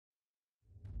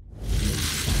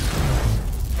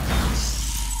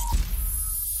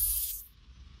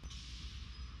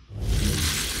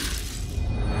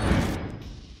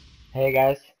Hey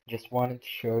guys, just wanted to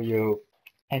show you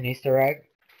an Easter egg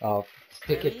of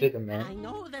Stick It to the I Man,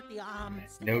 know that the new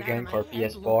sticking out of game my for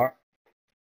head look PS4.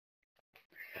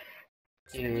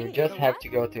 You sticking just the have what? to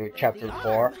go to The chapter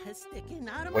 4, arm is sticking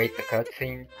out of my wait the head.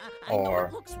 cutscene, I know it or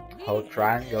looks hold weird,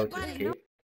 triangle to but I know. skip,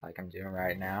 like I'm doing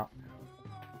right now.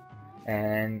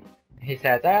 And he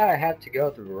says, I have to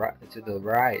go to the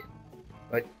right,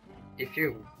 but if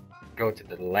you go to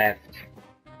the left,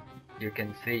 you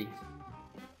can see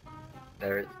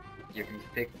there you can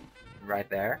stick right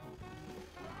there.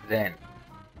 Then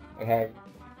we have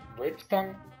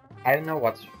Ripstone. I don't know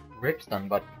what's Ripstone,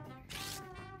 but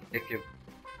if you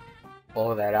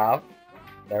pull that out,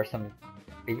 there's some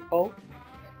people,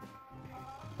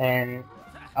 and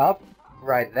up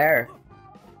right there,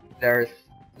 there's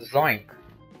Zoink,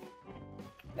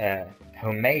 uh,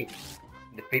 who made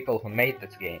the people who made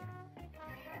this game,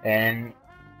 and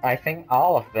I think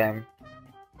all of them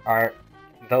are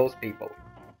those people,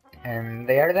 and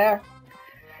they are there,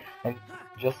 and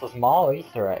just a small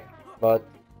Easter egg, but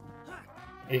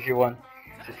if you want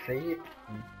to see it,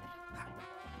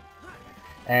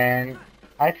 and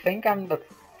I think I'm the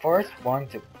first one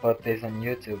to put this on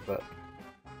YouTube, but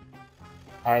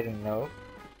I don't know,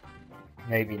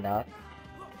 maybe not.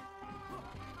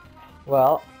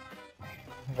 Well,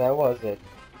 that was it.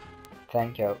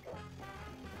 Thank you.